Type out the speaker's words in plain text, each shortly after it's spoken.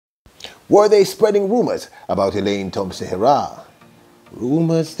Were they spreading rumors about Elaine Thompson-Herah?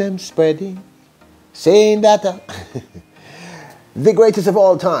 Rumors them spreading, saying that the greatest of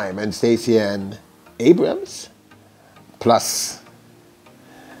all time and Stacey-Ann ABRAMS, plus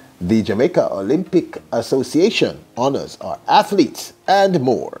the Jamaica Olympic Association honors our athletes and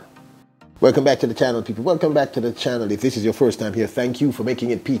more. Welcome back to the channel, people. Welcome back to the channel. If this is your first time here, thank you for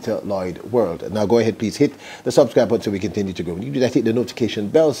making it Peter Lloyd World. Now go ahead, please hit the subscribe button so we continue to grow. When you do that, hit the notification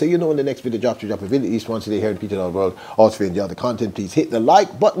bell so you know when the next video drops. We drop a video at least once a day here in Peter Lloyd World. Also, if you enjoy the content, please hit the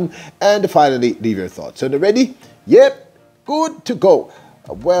like button and finally leave your thoughts. So, ready? Yep, good to go.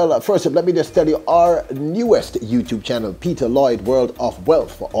 Well, first up, let me just tell you our newest YouTube channel, Peter Lloyd World of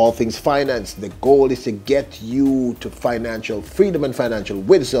Wealth, for all things finance. The goal is to get you to financial freedom and financial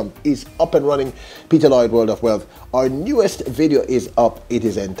wisdom is up and running. Peter Lloyd World of Wealth. Our newest video is up. It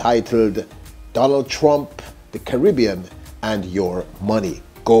is entitled Donald Trump, the Caribbean, and Your Money.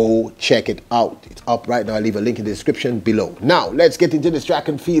 Go check it out. It's up right now. I'll leave a link in the description below. Now, let's get into this track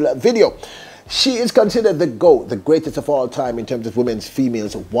and field video. She is considered the GOAT, the greatest of all time in terms of women's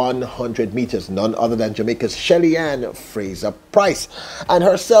females 100 meters, none other than Jamaica's Shelly-Ann Fraser-Pryce, and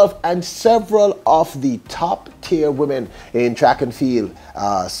herself and several of the top tier women in track and field,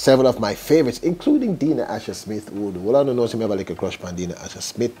 several of my favorites, including Dina Asher-Smith. Well, I don't know if you have a little crush on Dina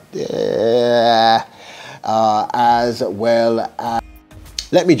Asher-Smith, as well as,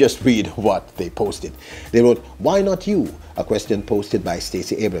 let me just read what they posted. They wrote, "Why not you?" A question posted by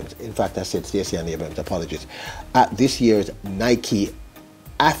Stacey Abrams. In fact, I said Stacey-Ann Abrams, apologies. At this year's Nike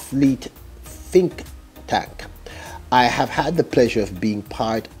Athlete Think Tank. I have had the pleasure of being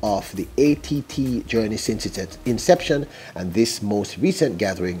part of the ATT journey since its inception, and this most recent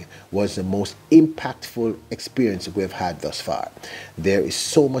gathering was the most impactful experience we've had thus far. There is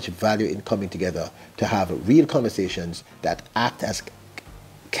so much value in coming together to have real conversations that act as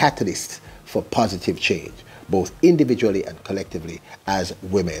catalysts for positive change, both individually and collectively as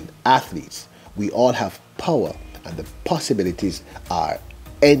women athletes. We all have power and the possibilities are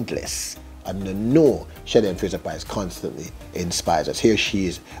endless. And I know Shelly-Ann Fraser-Pryce constantly inspires us. Here she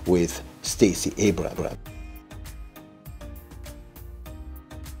is with Stacey Abrams.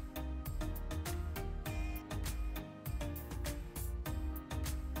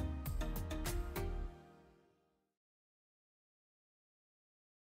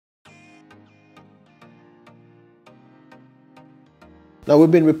 Now,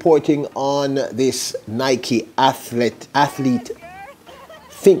 we've been reporting on this Nike Athlete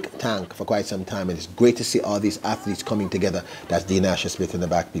Think Tank for quite some time, and it's great to see all these athletes coming together. That's Dina Asher-Smith in the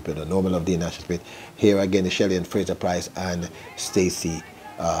back, people. The normal of Dina Asher-Smith. Here again is Shelly-Ann Fraser-Pryce and Stacey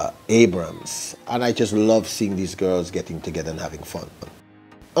Abrams. And I just love seeing these girls getting together and having fun.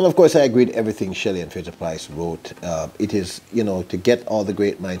 And of course, I agreed with everything Shelly-Ann Fraser-Pryce wrote. It is, you know, to get all the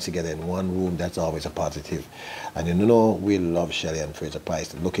great minds together in one room, that's always a positive. And you know, we love Shelly-Ann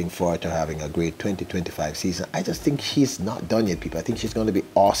Fraser-Pryce. Looking forward to having a great 2025 season. I just think she's not done yet, people. I think she's going to be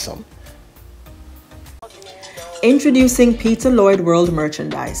awesome. Introducing Peter Lloyd World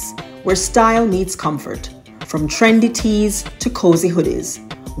merchandise, where style meets comfort. From trendy tees to cozy hoodies,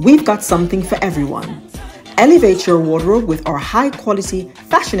 we've got something for everyone. Elevate your wardrobe with our high-quality,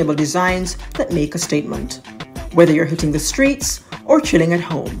 fashionable designs that make a statement. Whether you're hitting the streets or chilling at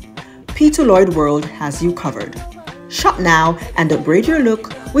home, Peter Lloyd World has you covered. Shop now and upgrade your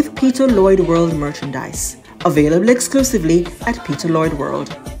look with Peter Lloyd World merchandise. Available exclusively at Peter Lloyd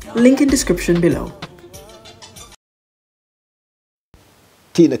World. Link in description below.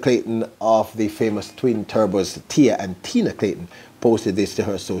 Tina Clayton of the famous twin turbos Tia and Tina Clayton posted this to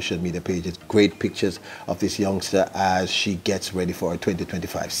her social media pages. Great pictures of this youngster as she gets ready for her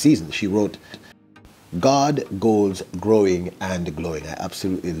 2025 season. She wrote, "God goals growing and glowing." I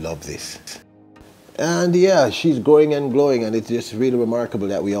absolutely love this. And yeah, she's growing and glowing, and it's just really remarkable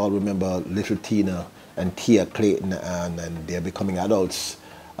that we all remember little Tina and Tia Clayton, and they're becoming adults.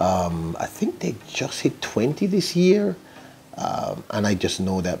 I think they just hit 20 this year. And I just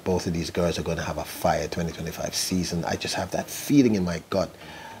know that both of these girls are going to have a fire 2025 season. I just have that feeling in my gut.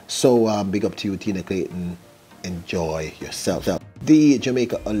 So big up to you, Tina Clayton. Enjoy yourself. The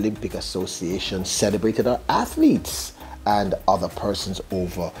Jamaica Olympic Association celebrated our athletes and other persons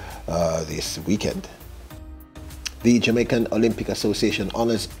over this weekend. The Jamaican Olympic Association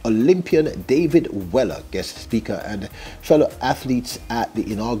honors Olympian David Weller, guest speaker, and fellow athletes at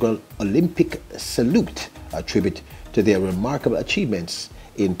the inaugural Olympic Salute, a tribute to their remarkable achievements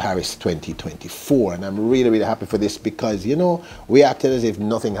in Paris 2024. And I'm really, really happy for this because, you know, we acted as if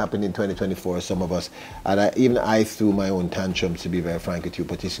nothing happened in 2024, some of us. And even I threw my own tantrums, to be very frank with you.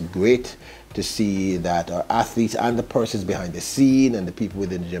 But it's great to see that our athletes and the persons behind the scene and the people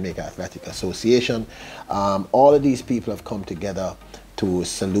within the Jamaica Athletic Association, all of these people have come together to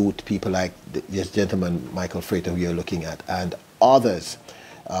salute people like this gentleman, Michael Frater, who you're looking at, and others.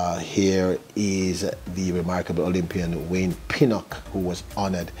 Here is the remarkable Olympian Wayne Pinnock, who was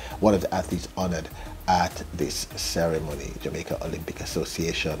honored, one of the athletes honored at this ceremony. Jamaica Olympic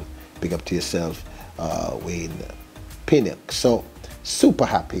Association, big up to yourself, Wayne Pinnock. So super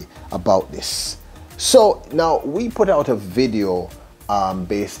happy about this. So now we put out a video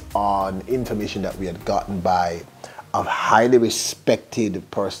based on information that we had gotten by a highly respected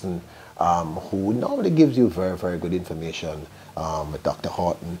person who normally gives you very, very good information, Dr.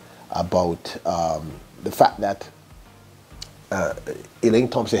 Horton, about the fact that Elaine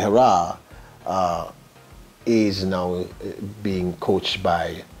Thompson-Herah is now being coached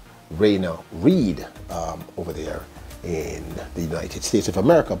by Raina Reed over there in the United States of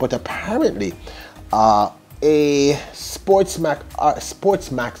America. But apparently a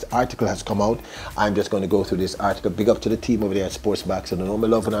Sportsmax article has come out. I'm just going to go through this article. Big up to the team over there at Sportsmax. And I know my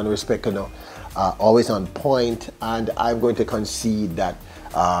love and respect, you know, always on point. And I'm going to concede that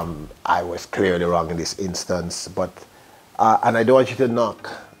I was clearly wrong in this instance. But and I don't want you to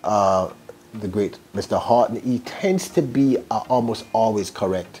knock the great Mr. Horton. He tends to be almost always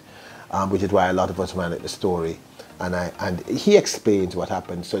correct, which is why a lot of us ran at the story. And he explains what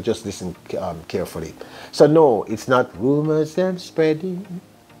happened, so just listen carefully. So no, it's not rumors them spreading,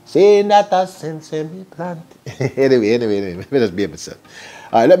 saying that I sense me plant. anyway, let me just be myself.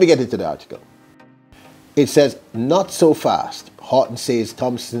 All right, let me get into the article. It says, not so fast. Horton says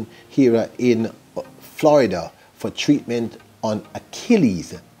Thompson-Herah in Florida for treatment on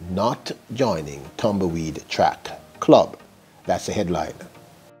Achilles, not joining Tumbleweed Track Club. That's the headline.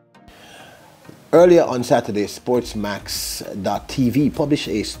 Earlier on Saturday, Sportsmax.tv published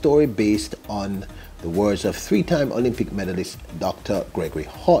a story based on the words of three-time Olympic medalist Dr. Gregory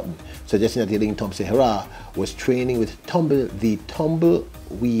Horton, suggesting that Elaine Thompson-Herah was training with the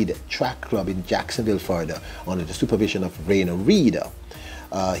Tumbleweed Track Club in Jacksonville, Florida, under the supervision of Raina Reed.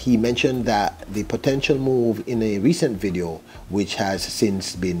 He mentioned that the potential move in a recent video, which has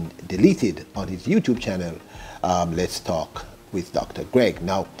since been deleted on his YouTube channel, Let's Talk with Dr. Greg.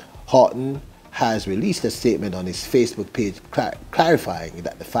 Now, Horton has released a statement on his Facebook page clarifying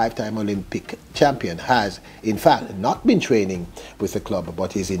that the five-time Olympic champion has, in fact, not been training with the club,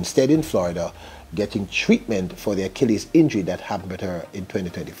 but is instead in Florida getting treatment for the Achilles injury that happened with her in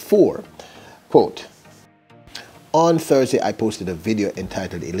 2024. Quote, on Thursday, I posted a video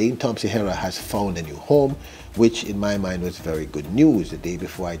entitled Elaine Thompson-Herah has found a new home, which in my mind was very good news. The day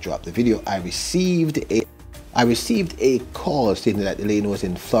before I dropped the video, I received a call stating that Elaine was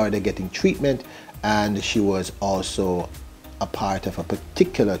in Florida getting treatment, and she was also a part of a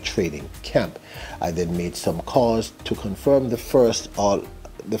particular training camp. I then made some calls to confirm the first call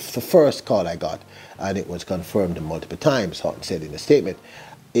I got, and it was confirmed multiple times, Horton said in a statement.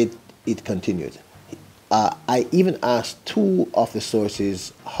 It continued. I even asked two of the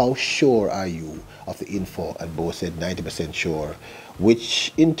sources, how sure are you of the info? And both said 90% sure,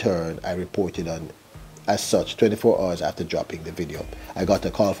 which in turn I reported on as such 24 hours after dropping the video. I got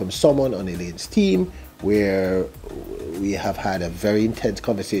a call from someone on Elaine's team where we have had a very intense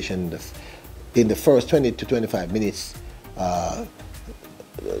conversation in the first 20 to 25 minutes. At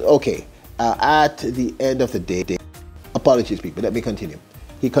the end of the day, apologies people, let me continue.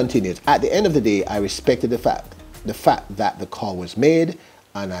 He continues, at the end of the day, I respected the fact that the call was made,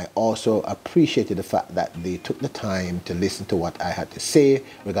 and I also appreciated the fact that they took the time to listen to what I had to say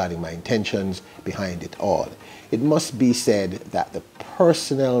regarding my intentions behind it all. It must be said that the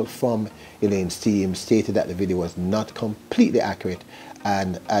personnel from Elaine's team stated that the video was not completely accurate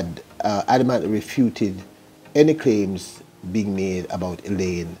and adamantly refuted any claims being made about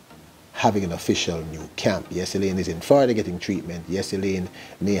Elaine having an official new camp. Yes, Elaine is in Florida getting treatment. Yes, Elaine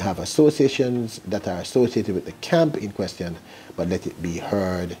may have associations that are associated with the camp in question, but let it be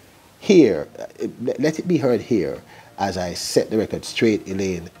heard here. Let it be heard here as I set the record straight.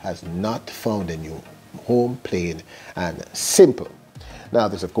 Elaine has not found a new home, plain and simple. Now,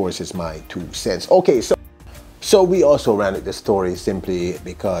 this, of course, is my 2 cents. Okay, so we also ran at the story simply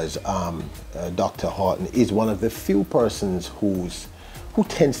because Dr. Horton is one of the few persons who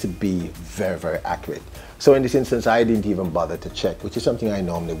tends to be very, very accurate. So in this instance, I didn't even bother to check, which is something I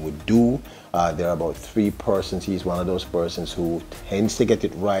normally would do. There are about 3 persons. He's one of those persons who tends to get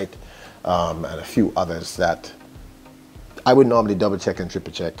it right, and a few others that I would normally double check and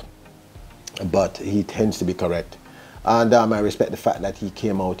triple check, but he tends to be correct. And I respect the fact that he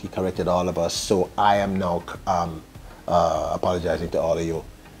came out, he corrected all of us. So I am now apologizing to all of you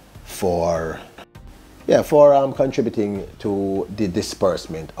for contributing to the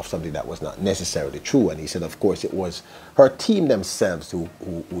disbursement of something that was not necessarily true. And he said, of course, it was her team themselves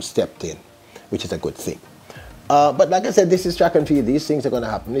who stepped in, which is a good thing. But like I said, this is track and field. These things are going to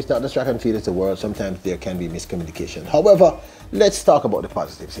happen. It's not just track and field, it's the world. Sometimes there can be miscommunication. However, let's talk about the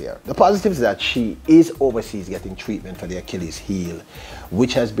positives here. The positives is that she is overseas getting treatment for the Achilles heel,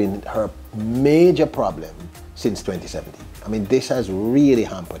 which has been her major problem since 2017. I mean, this has really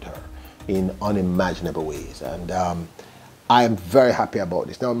hampered her in unimaginable ways. And I am very happy about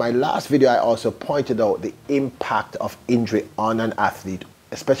this. Now, in my last video, I also pointed out the impact of injury on an athlete,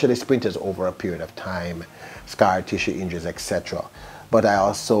 especially sprinters, over a period of time, scar tissue injuries, etc. But I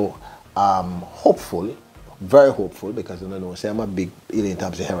also hopeful, very hopeful, because I know, say I'm a big Elaine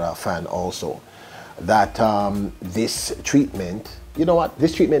Thompson-Herah fan also, that this treatment, you know what,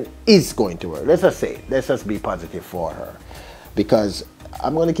 this treatment is going to work. Let's just be positive for her, because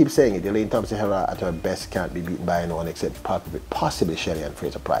I'm going to keep saying it, Elaine Thompson-Herah at her best can't be beaten by anyone except possibly Shelly-Ann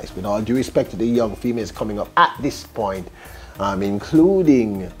Fraser-Pryce. With all due respect to the young females coming up at this point,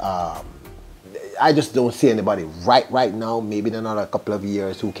 including, I just don't see anybody right now, maybe in another couple of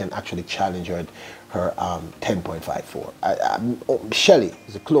years, who can actually challenge her 10.54. Shelly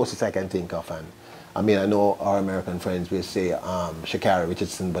is the closest I can think of, and I mean, I know our American friends will say Sha'Carri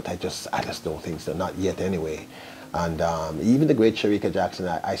Richardson, but I just don't think so, not yet anyway. And even the great Shericka Jackson,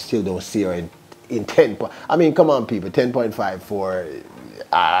 I still don't see her in 10. I mean, come on, people, 10.54.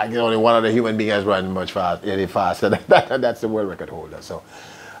 Only one other human being has run much any faster. That's the world record holder. So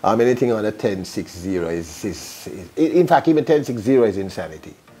anything under 10.60 is in fact, even 10.60 is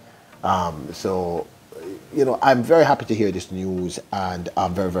insanity. So, you know, I'm very happy to hear this news, and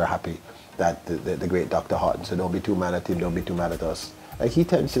I'm very, very happy that the great Dr. Horton. So don't be too mad at him. Don't be too mad at us. Like, he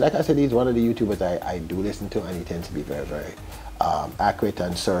tends to, like I said, he's one of the YouTubers I do listen to, and he tends to be very, very accurate.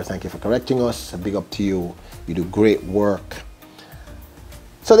 And sir, thank you for correcting us. A big up to you. You do great work.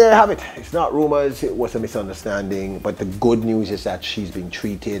 So there you have it. It's not rumors. It was a misunderstanding. But the good news is that she's being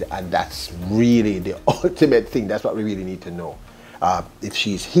treated, and that's really the ultimate thing. That's what we really need to know. If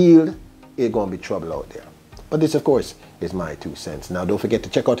she's healed, it's going to be trouble out there. But this, of course, is my 2 cents. Now, don't forget to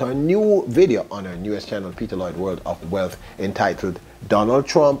check out our new video on our newest channel, Peter Lloyd World of Wealth, entitled Donald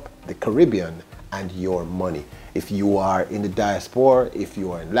Trump, the Caribbean, and Your Money. If you are in the diaspora, if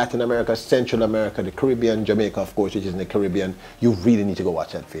you are in Latin America, Central America, the Caribbean, Jamaica, of course, which is in the Caribbean, you really need to go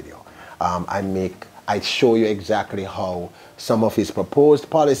watch that video. I show you exactly how some of his proposed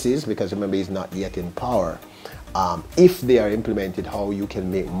policies, because remember, he's not yet in power, if they are implemented, how you can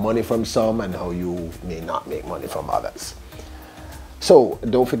make money from some and how you may not make money from others. So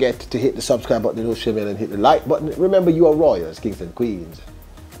don't forget to hit the subscribe button, the notification bell, and hit the like button. Remember, you are royals, kings and queens.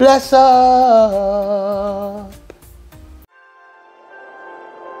 Bless us.